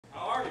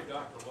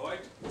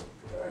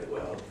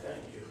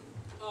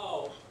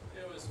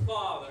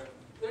father.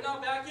 They're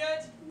not back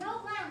yet? No,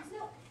 Clarence,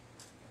 no.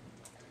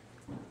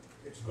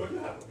 It's good to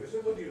have a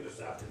visit with you this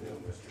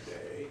afternoon, Mr.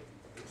 Day.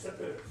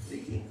 Except a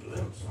fleeting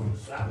glimpse on the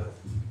Sabbath.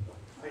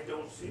 I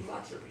don't see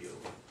much of you.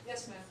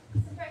 Yes, ma'am.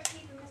 Some fresh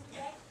tea for Mr.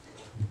 Day.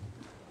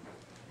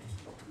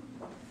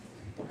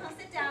 I'll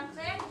sit down,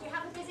 Claire. Did you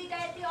have a busy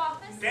day at the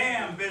office?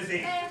 Damn busy.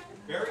 Claire.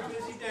 Very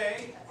busy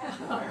day.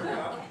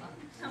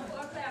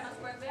 Poor Claire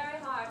must work very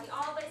hard. He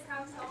always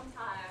comes home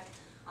tired.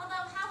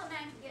 Although how a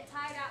man can get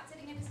tired out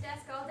sitting at his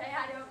desk all day,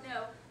 I don't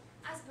know.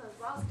 I suppose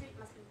Wall Street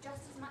must be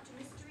just as much a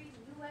mystery to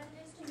you as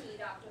it is to me,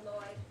 Dr.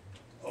 Lloyd.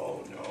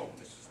 Oh, no,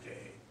 Mrs.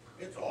 Day.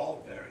 It's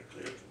all very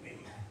clear to me.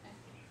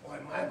 Why,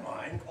 my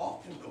mind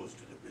often goes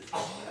to the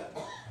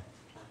businessman.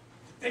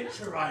 The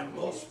picture I'm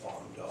most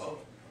fond of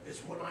is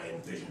when I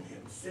envision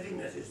him sitting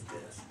at his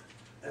desk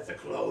at the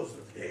close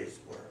of the day's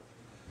work.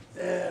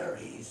 There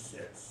he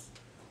sits,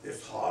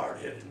 this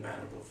hard-headed man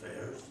of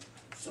affairs,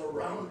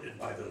 surrounded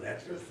by the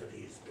ledgers that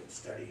he's been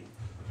studying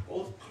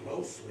both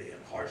closely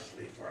and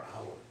harshly for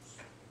hours.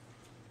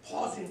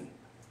 Pausing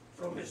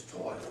from his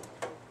toil,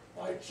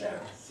 by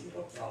chance he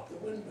looks out the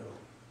window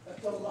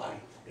at the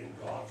light in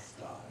God's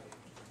sky,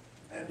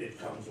 and it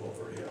comes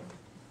over him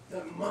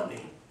that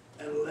money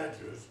and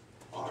ledgers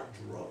are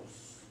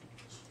dross.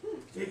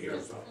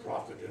 Figures of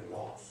profit and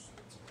loss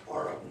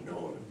are of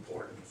no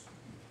importance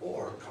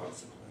or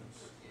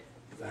consequence,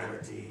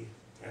 vanity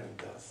and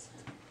dust.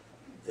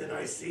 Then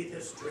I see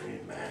this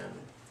dreaming man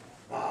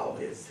bow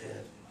his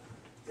head,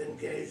 then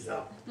gaze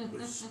up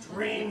with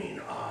streaming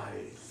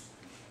eyes,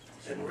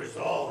 and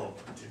resolve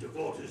to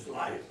devote his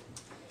life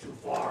to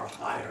far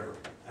higher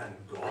and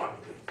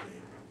godly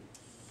things.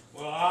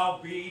 Well, I'll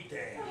be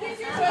damned. Here's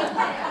your tea,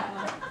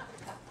 Claire.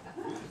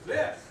 Who's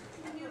this?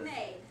 The new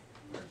maid.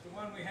 Where's the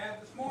one we had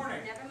this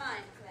morning? Never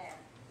mind, Claire.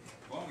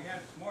 The one we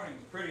had this morning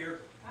was prettier.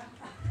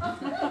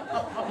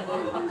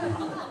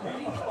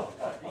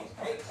 These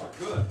cakes are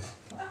good.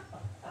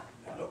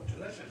 They look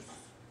delicious.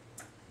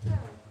 Oh,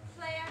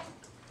 Claire,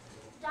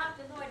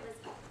 Dr. Lloyd was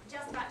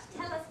just about to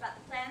tell us about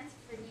the plans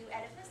for the new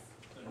edifice.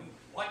 The new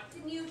what?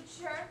 The new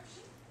church.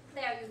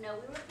 Claire, you know,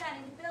 we were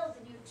planning to build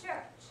a new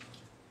church.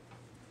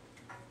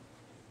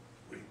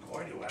 We're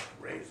going to have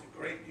to raise a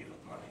great deal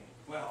of money.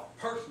 Well,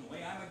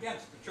 personally, I'm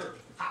against the church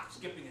hop,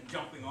 skipping, and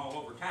jumping all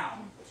over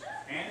town.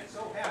 And it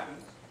so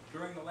happens,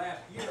 during the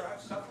last year,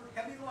 I've suffered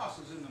heavy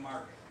losses in the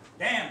market.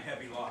 Damn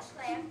heavy losses.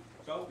 Claire.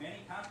 So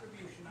any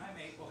contribution I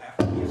make will have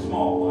to be a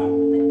small one.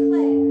 But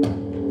Claire,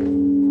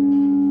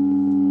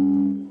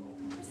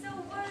 you're so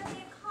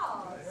worthy a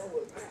cause.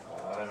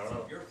 I don't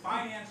know. Your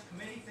finance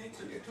committee thinks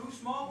that you're too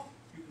small?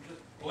 You can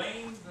just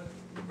blame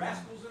the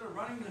rascals that are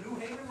running the New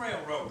Haven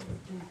Railroad.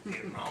 The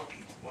amount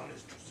each one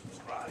is to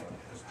subscribe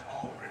has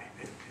already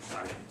been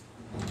decided.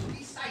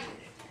 Decided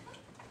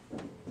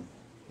it.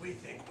 We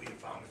think we have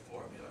found a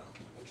formula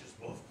which is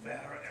both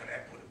fair and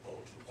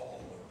equitable to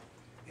all.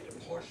 It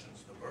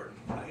apportions the burden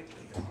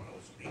rightly on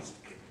those least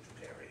able to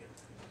carry it,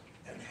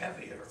 and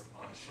heavier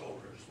on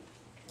shoulders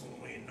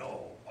whom we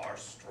know are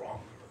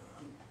stronger.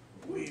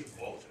 We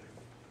voted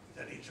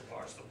that each of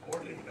our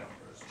supporting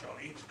members shall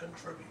each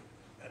contribute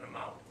an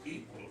amount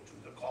equal to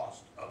the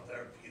cost of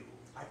their pew.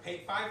 I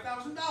paid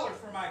 $5,000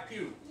 for my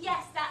pew.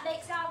 Yes, that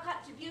makes our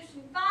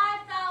contribution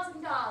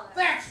 $5,000.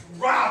 That's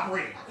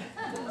robbery!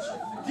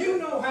 Do you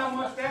know how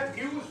much that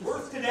pew is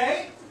worth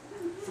today?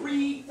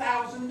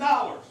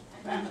 $3,000.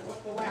 That's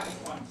what the last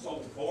one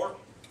sold for.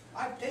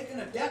 I've taken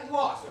a dead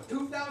loss of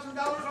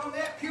 $2,000 on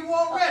that pew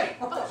already.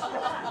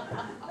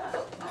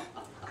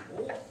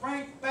 Old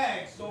Frank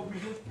Baggs sold me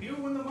his pew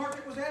when the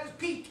market was at its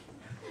peak.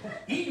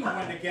 He knew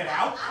when to get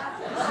out.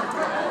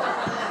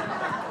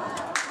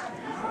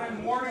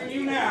 I'm warning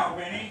you now,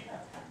 Vinnie.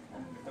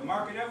 If the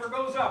market ever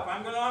goes up,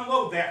 I'm going to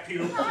unload that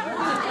pew. How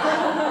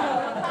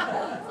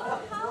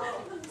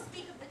can you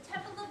speak of the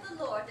temple of the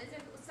Lord as if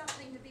it was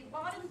something to be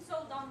bought and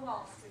sold on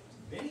Wall Street?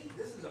 Vinnie,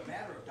 this is a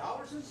matter of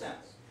dollars and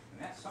cents,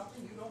 and that's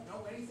something you don't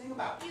know anything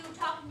about. You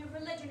talking of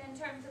religion in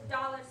terms of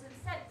dollars and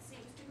cents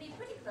seems to me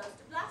pretty close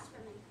to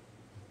blasphemy.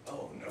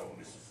 Oh no,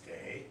 Mrs.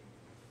 Day.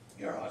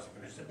 Your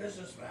husband is a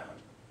businessman,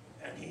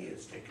 and he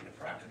has taken a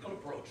practical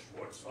approach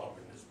towards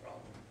solving this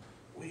problem.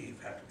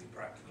 We've had to be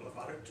practical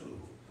about it too.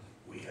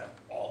 We have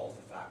all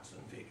the facts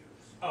and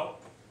figures. Oh,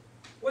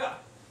 well,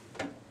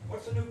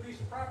 what's a new piece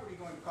of property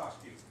going to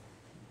cost you?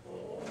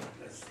 Oh,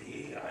 let's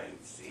see,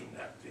 I've seen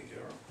that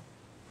figure.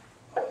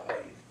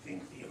 I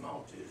think the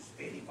amount is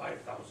 $85,000.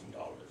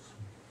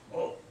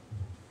 Oh,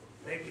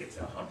 maybe it's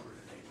 $185,000.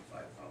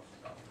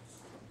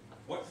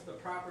 What's the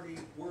property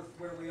worth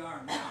where we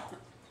are now?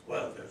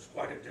 Well, there's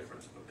quite a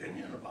difference of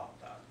opinion about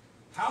that.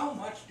 How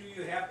much do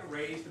you have to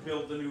raise to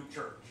build the new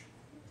church?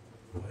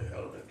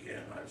 Well,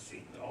 again, I've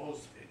seen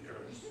those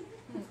figures.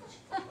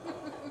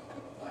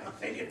 I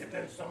think it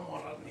depends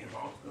somewhat on the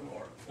amount of the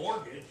mortgage.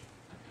 Mortgage?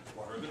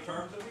 What are the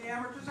terms of the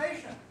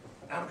amortization?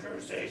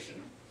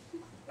 Amortization?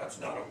 That's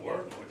not a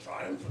word with which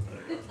I am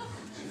familiar.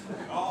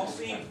 It all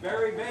seems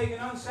very vague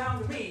and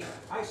unsound to me.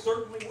 I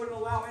certainly wouldn't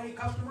allow any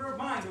customer of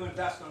mine mind to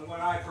invest on what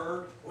I've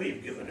heard?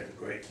 We've given it a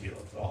great deal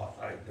of thought.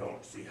 I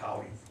don't see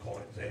how you've called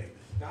it vague.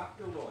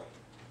 Dr. Lloyd,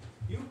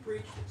 you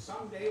preached that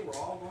someday we're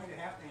all going to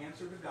have to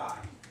answer to God.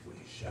 We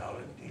shall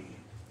indeed.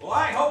 Well,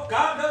 I hope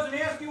God doesn't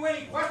ask you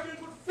any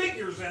questions with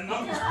figures in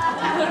them.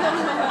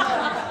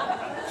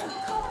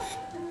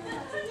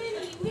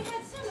 Vinnie, we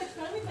had so much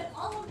fun. We went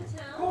all over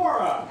town.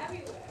 Cora!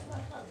 Everywhere.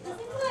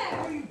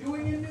 What are you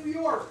doing in New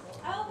York?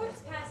 Oh, we're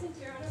just passing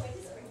through on our way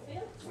to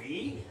Springfield.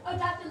 We? Oh,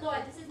 Dr.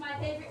 Lloyd, this is my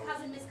favorite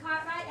cousin, Miss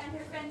Cartwright, and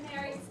her friend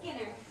Mary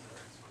Skinner.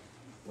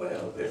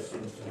 Well, there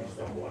seems to be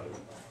somewhat of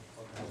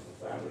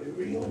a family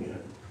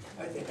reunion.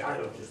 I think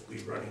I'll just be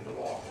running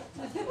along.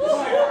 Clarence,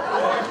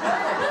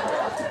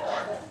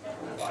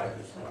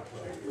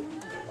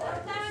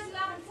 you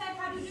haven't said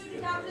how to do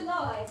to Dr.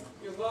 Lloyd.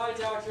 Goodbye,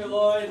 Dr.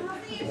 Lloyd. I'll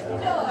see you at the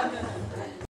door.